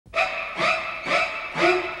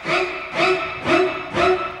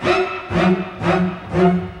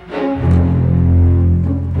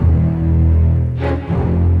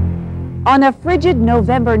On a frigid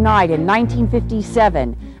November night in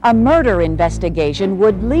 1957, a murder investigation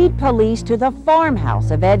would lead police to the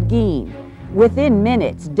farmhouse of Ed Gein. Within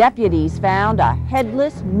minutes, deputies found a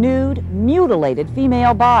headless, nude, mutilated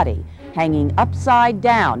female body hanging upside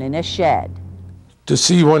down in a shed. To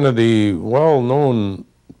see one of the well-known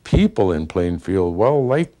people in Plainfield,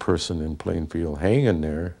 well-liked person in Plainfield, hanging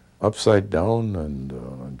there upside down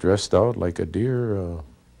and dressed out like a deer,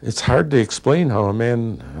 it's hard to explain how a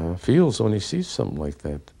man feels when he sees something like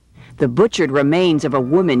that. The butchered remains of a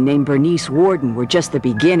woman named Bernice Warden were just the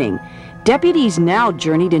beginning. Deputies now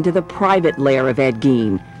journeyed into the private lair of Ed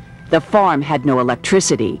Gein. The farm had no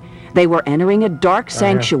electricity. They were entering a dark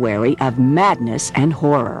sanctuary of madness and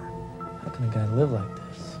horror. How can a guy live like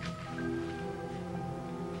this?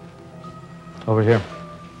 Over here.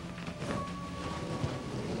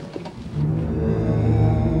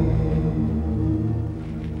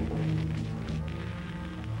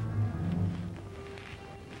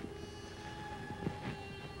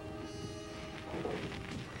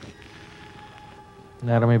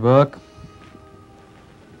 Anatomy book.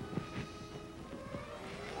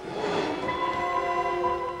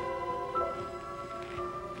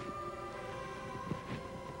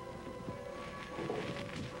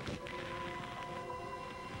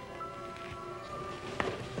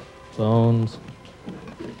 Bones.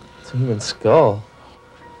 It's a human skull.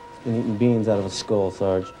 It's been eating beans out of a skull,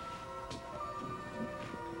 Sarge.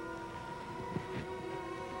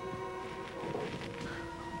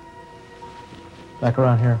 Back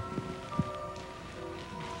around here.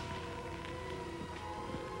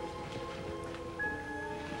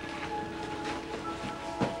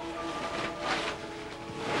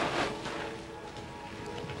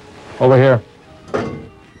 Over here.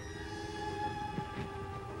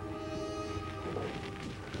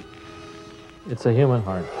 It's a human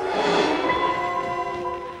heart.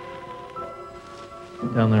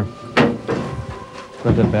 Down there.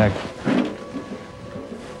 Grab that bag.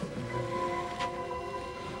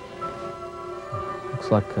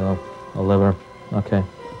 Looks like a liver. Okay.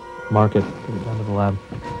 Mark it. Get it down to the lab.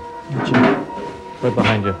 Right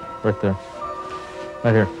behind you. Right there.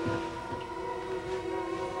 Right here.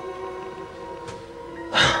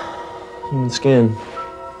 Human skin.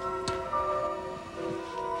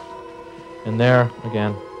 And there,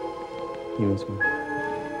 again. Human skin.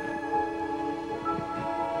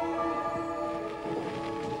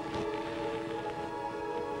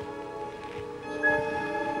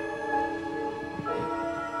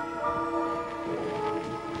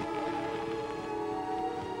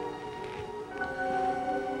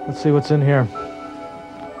 Let's see what's in here.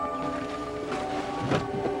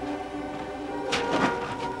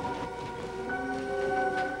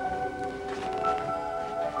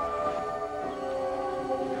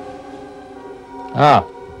 Ah,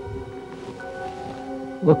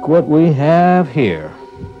 look what we have here.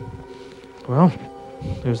 Well,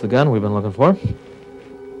 here's the gun we've been looking for.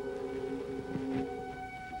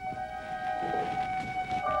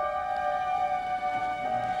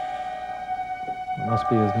 Must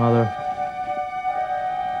be his mother.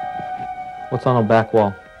 What's on a back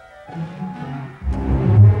wall?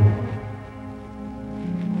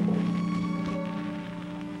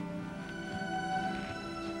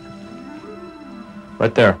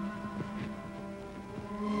 Right there.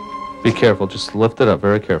 Be careful, just lift it up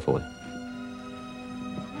very carefully.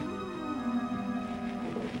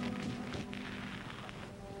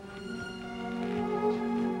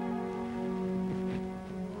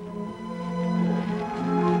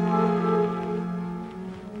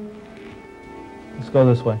 Let's go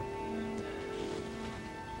this way.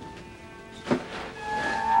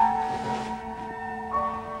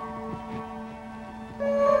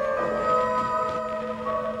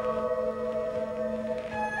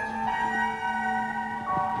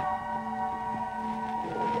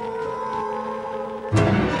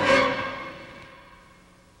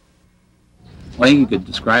 I think you could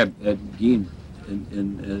describe Ed Gein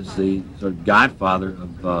as the sort of godfather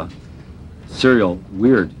of serial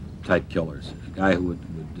weird type killers. A guy who would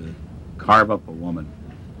carve up a woman,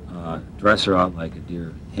 dress her out like a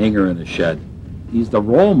deer, hang her in a shed. He's the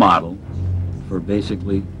role model for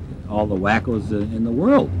basically all the wackos in the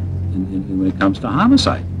world when it comes to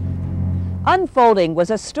homicide. Unfolding was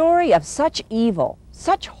a story of such evil,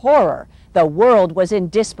 such horror, the world was in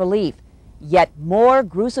disbelief. Yet more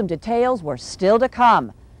gruesome details were still to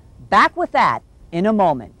come. Back with that in a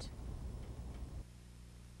moment.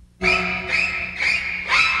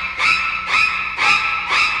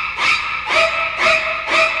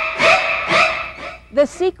 The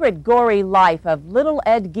secret gory life of little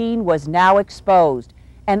Ed Gein was now exposed,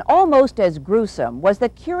 And almost as gruesome was the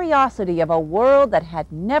curiosity of a world that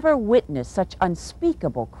had never witnessed such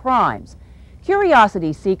unspeakable crimes.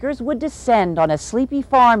 Curiosity seekers would descend on a sleepy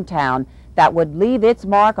farm town that would leave its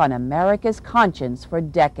mark on America's conscience for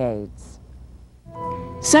decades.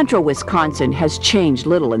 Central Wisconsin has changed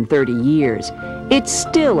little in 30 years. It's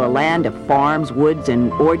still a land of farms, woods,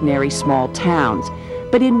 and ordinary small towns.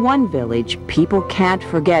 But in one village, people can't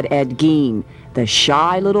forget Ed Gein, the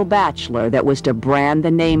shy little bachelor that was to brand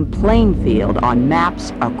the name Plainfield on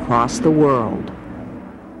maps across the world.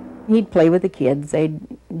 He'd play with the kids. They'd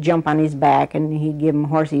jump on his back, and he'd give them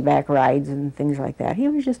horsey back rides and things like that. He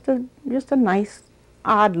was just a nice,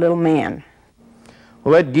 odd little man.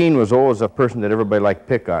 Well, Ed Gein was always a person that everybody liked to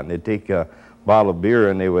pick on. They'd take a bottle of beer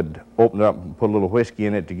and they would open it up and put a little whiskey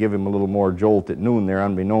in it to give him a little more jolt at noon there,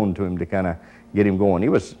 unbeknown to him, to kind of get him going. He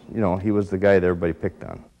was, he was the guy that everybody picked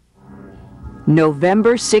on.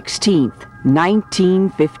 November 16th,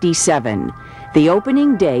 1957, the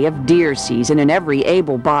opening day of deer season, and every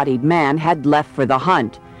able-bodied man had left for the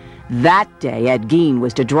hunt. That day, Ed Gein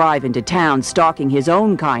was to drive into town stalking his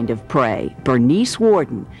own kind of prey, Bernice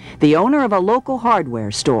Warden, the owner of a local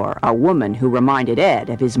hardware store, a woman who reminded Ed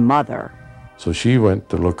of his mother. So she went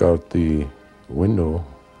to look out the window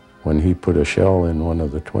when he put a shell in one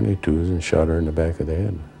of the 22s and shot her in the back of the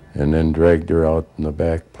head, and then dragged her out in the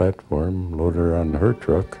back platform, loaded her on her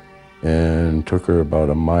truck, and took her about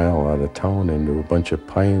a mile out of town into a bunch of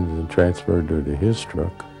pines and transferred her to his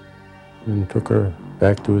truck and took her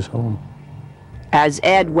back to his home. As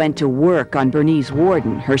Ed went to work on Bernice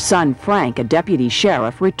Warden, her son Frank, a deputy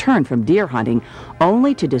sheriff, returned from deer hunting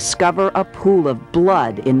only to discover a pool of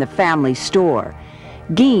blood in the family store.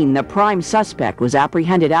 Gein, the prime suspect, was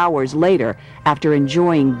apprehended hours later after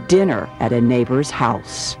enjoying dinner at a neighbor's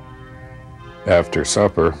house. After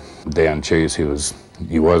supper, Dan Chase, he was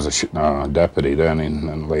a deputy then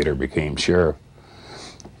and later became sheriff.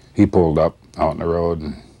 He pulled up out in the road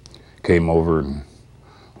and came over and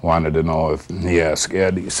wanted to know if, he asked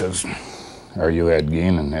Ed, he says, "Are you Ed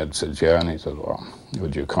Gein?" And Ed says, "Yeah." And he says, "Well,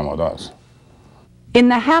 would you come with us?" In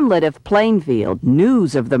the hamlet of Plainfield,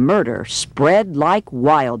 news of the murder spread like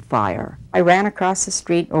wildfire. I ran across the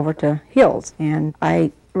street over to Hills, and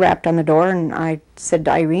I rapped on the door, and I said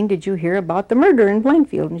to Irene, "Did you hear about the murder in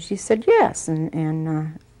Plainfield?" And she said, "Yes."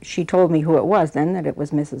 And she told me who it was then, that it was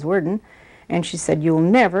Mrs. Warden. And she said, "You'll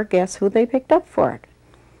never guess who they picked up for it."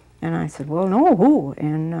 And I said, "Well, no, who?"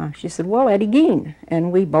 And she said, "Well, Eddie Gein."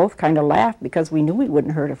 And we both kind of laughed because we knew we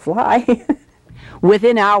wouldn't hurt a fly.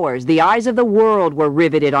 Within hours, the eyes of the world were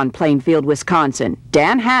riveted on Plainfield, Wisconsin.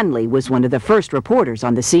 Dan Hanley was one of the first reporters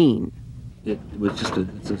on the scene. It was just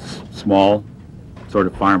it's a small sort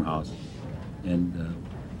of farmhouse, and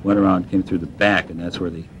went around, came through the back, and that's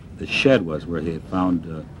where the shed was, where they had found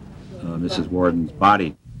Mrs. Warden's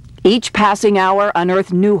body. Each passing hour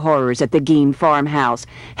unearthed new horrors at the Gein farmhouse.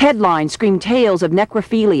 Headlines screamed tales of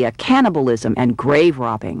necrophilia, cannibalism, and grave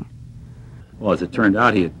robbing. Well, as it turned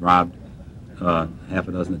out, he had robbed a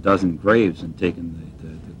dozen graves and taken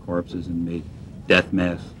the corpses and made death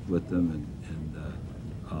masks with them, and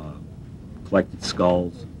collected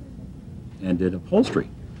skulls and did upholstery.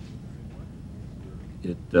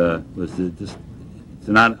 It was just, it's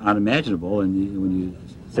not unimaginable, and when you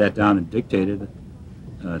sat down and dictated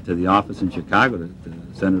to the office in Chicago to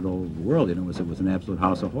send it all over the world, it was an absolute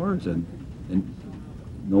house of horrors, and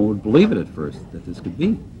no one would believe it at first that this could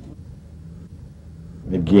be.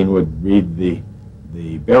 And Gein would read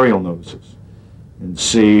the burial notices and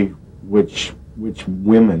see which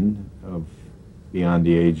women of beyond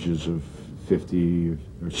the ages of 50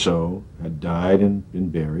 or so had died and been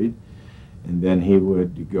buried, and then he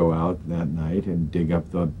would go out that night and dig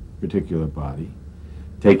up the particular body,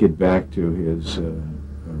 take it back to his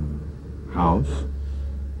house,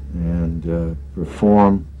 and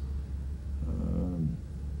perform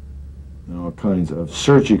all kinds of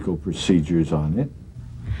surgical procedures on it.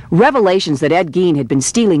 Revelations that Ed Gein had been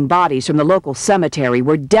stealing bodies from the local cemetery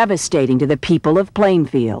were devastating to the people of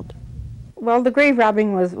Plainfield. Well, the grave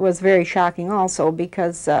robbing was very shocking also,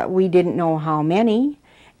 because we didn't know how many,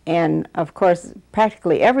 and of course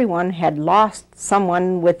practically everyone had lost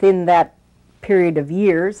someone within that period of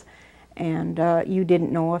years, and you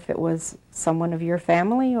didn't know if it was someone of your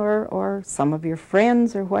family or some of your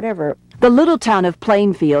friends or whatever. The little town of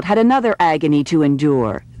Plainfield had another agony to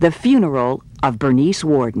endure, the funeral of Bernice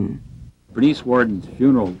Warden. Bernice Warden's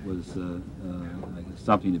funeral was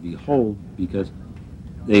something to behold, because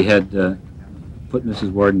they had put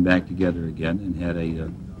Mrs. Warden back together again and had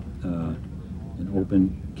an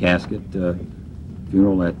open casket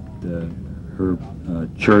funeral at her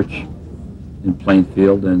church in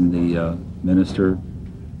Plainfield, and the minister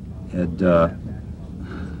had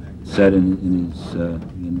said in his,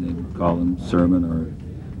 they would call him sermon or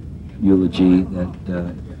eulogy,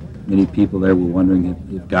 that many people there were wondering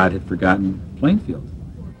if God had forgotten Plainfield.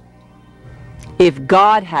 If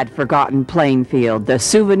God had forgotten Plainfield, the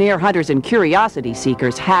souvenir hunters and curiosity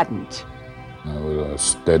seekers hadn't. It was a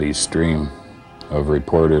steady stream of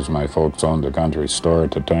reporters. My folks owned a country store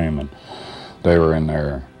at the time, and they were in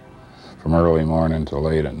there from early morning to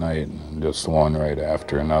late at night, and just one right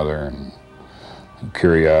after another. And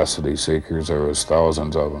curiosity seekers, there was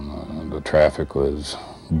thousands of them. The traffic was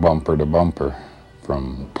bumper to bumper,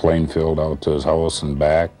 from Plainfield out to his house and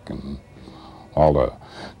back, and all the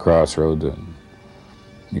crossroads. And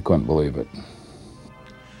you couldn't believe it.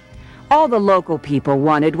 All the local people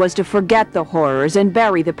wanted was to forget the horrors and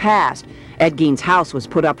bury the past. Ed Gein's house was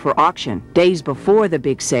put up for auction. Days before the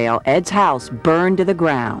big sale, Ed's house burned to the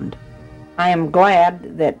ground. I am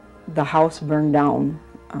glad that the house burned down,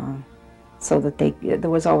 so that there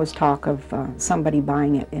was always talk of somebody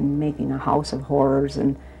buying it and making a house of horrors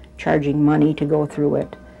and charging money to go through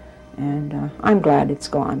it. And I'm glad it's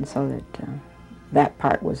gone, so that that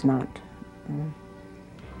part was not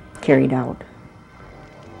carried out.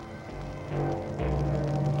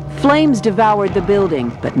 Flames devoured the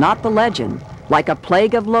building, but not the legend. Like a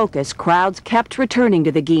plague of locusts, crowds kept returning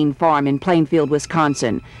to the Gein farm in Plainfield,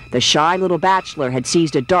 Wisconsin. The shy little bachelor had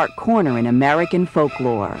seized a dark corner in American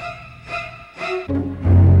folklore.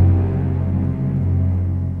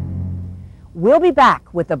 We'll be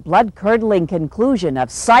back with the blood-curdling conclusion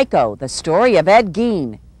of Psycho, the story of Ed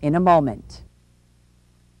Gein, in a moment.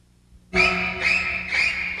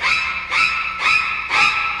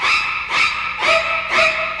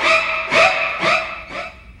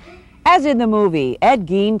 As in the movie, Ed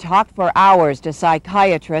Gein talked for hours to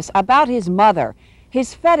psychiatrists about his mother,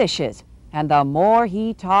 his fetishes, and the more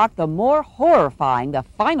he talked, the more horrifying the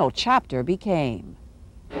final chapter became.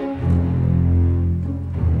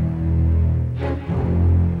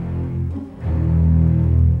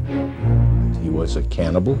 He was a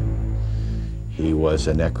cannibal. He was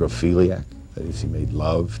a necrophiliac. That is, he made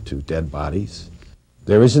love to dead bodies.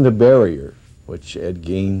 There isn't a barrier which Ed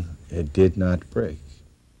Gein did not break.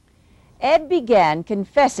 Ed began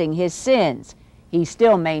confessing his sins. He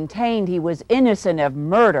still maintained he was innocent of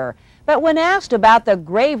murder, but when asked about the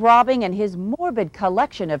grave robbing and his morbid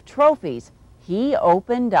collection of trophies, he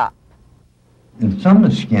opened up. And some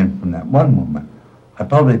of the skin from that one woman, I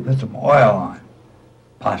probably put some oil on,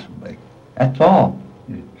 possibly. That's all.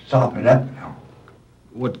 You soften it up now.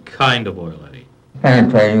 What kind of oil, Eddie?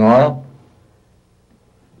 Penetrating oil.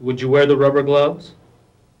 Would you wear the rubber gloves?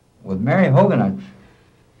 With Mary Hogan, I'd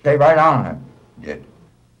stay right on it. Did.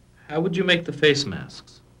 How would you make the face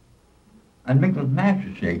masks? I'd make those masks,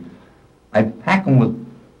 you see. I'd pack them with,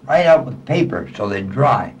 right out with paper so they'd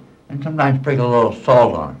dry, and sometimes sprinkle a little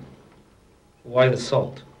salt on them. Why the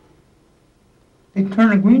salt? They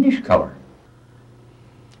turn a greenish color.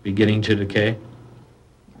 Beginning to decay?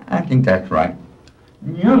 I think that's right.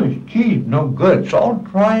 And you know, this cheese no good. It's all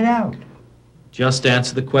dried out. Just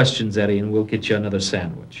answer the questions, Eddie, and we'll get you another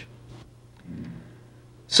sandwich.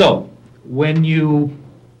 So, when you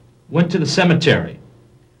went to the cemetery,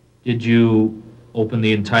 did you open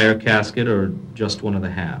the entire casket or just one of the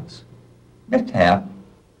halves? Just half.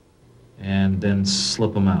 And then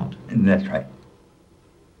slip them out? And that's right.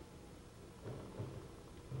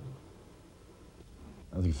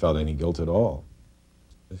 I don't think he felt any guilt at all.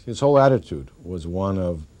 His whole attitude was one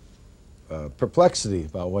of perplexity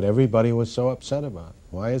about what everybody was so upset about.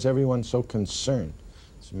 Why is everyone so concerned?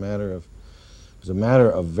 It was a matter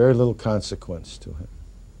of very little consequence to him.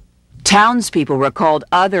 Townspeople recalled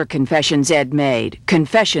other confessions Ed made,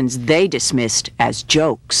 confessions they dismissed as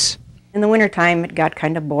jokes. In the wintertime, it got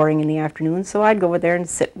kind of boring in the afternoon, so I'd go over there and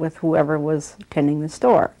sit with whoever was tending the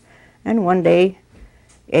store. And one day,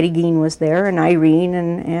 Eddie Gein was there, and Irene,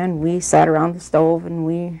 and we sat around the stove, and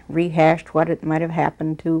we rehashed what it might have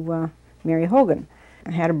happened to Mary Hogan.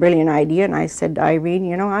 I had a brilliant idea, and I said to Irene,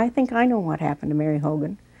 you know, I think I know what happened to Mary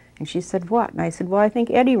Hogan. And she said, what? And I said, well, I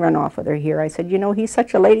think Eddie ran off with her here. I said, you know, he's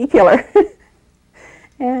such a lady killer.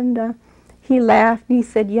 And he laughed, and he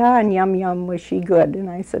said, yeah, and yum yum, was she good? And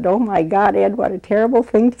I said, oh my God, Ed, what a terrible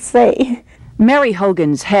thing to say. Mary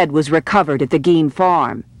Hogan's head was recovered at the Gein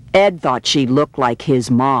farm. Ed thought she looked like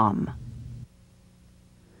his mom.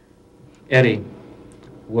 Eddie,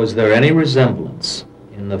 was there any resemblance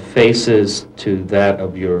in the faces to that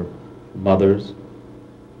of your mother's?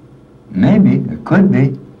 Maybe. It could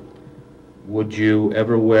be. Would you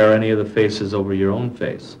ever wear any of the faces over your own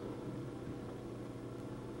face?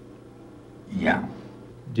 Yeah.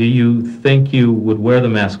 Do you think you would wear the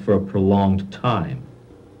mask for a prolonged time?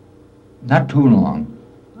 Not too long.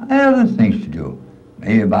 I had other things to do.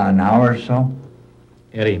 Maybe about an hour or so.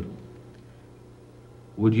 Eddie,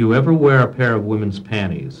 would you ever wear a pair of women's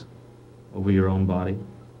panties over your own body?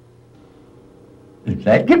 If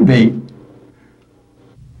that could be.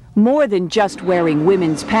 More than just wearing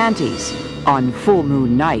women's panties. On full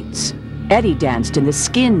moon nights, Eddie danced in the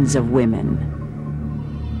skins of women.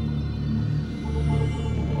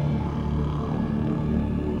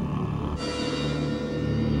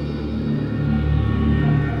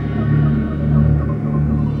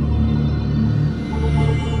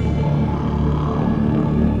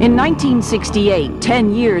 In 1968,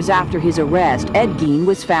 10 years after his arrest, Ed Gein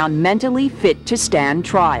was found mentally fit to stand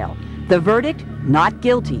trial. The verdict, not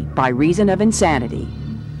guilty by reason of insanity.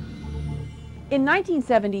 In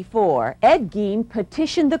 1974, Ed Gein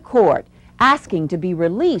petitioned the court asking to be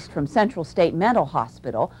released from Central State Mental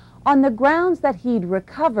Hospital on the grounds that he'd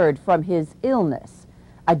recovered from his illness.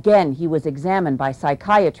 Again, he was examined by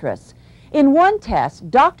psychiatrists. In one test,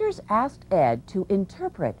 doctors asked Ed to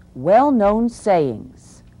interpret well-known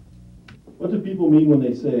sayings. What do people mean when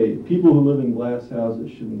they say people who live in glass houses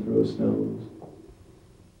shouldn't throw stones?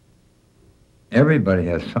 Everybody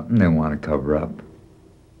has something they want to cover up.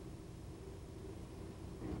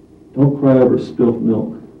 Don't cry over spilt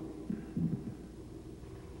milk.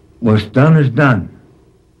 What's done is done.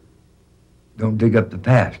 Don't dig up the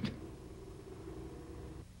past.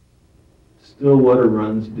 Still water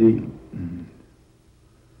runs deep. And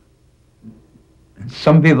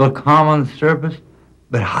some people are calm on the surface,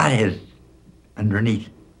 but hot is underneath.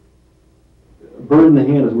 A bird in the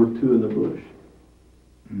hand is worth two in the bush.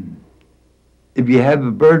 If you have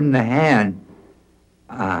a bird in the hand,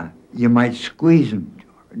 you might squeeze him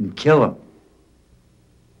and kill him.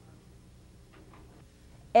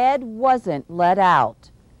 Ed wasn't let out.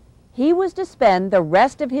 He was to spend the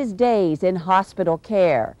rest of his days in hospital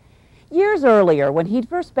care. Years earlier, when he'd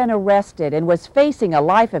first been arrested and was facing a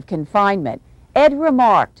life of confinement, Ed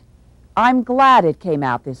remarked, "I'm glad it came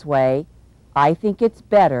out this way. I think it's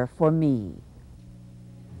better for me."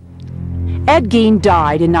 Ed Gein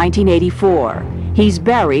died in 1984. He's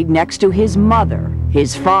buried next to his mother,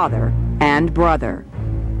 his father, and brother,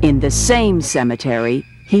 in the same cemetery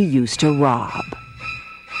he used to rob.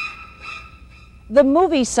 The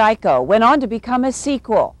movie Psycho went on to become a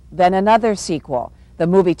sequel, then another sequel. The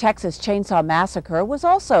movie Texas Chainsaw Massacre was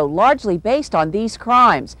also largely based on these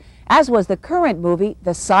crimes, as was the current movie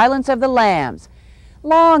The Silence of the Lambs.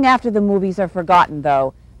 Long after the movies are forgotten,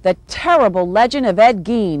 though, the terrible legend of Ed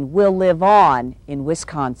Gein will live on in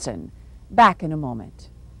Wisconsin. Back in a moment.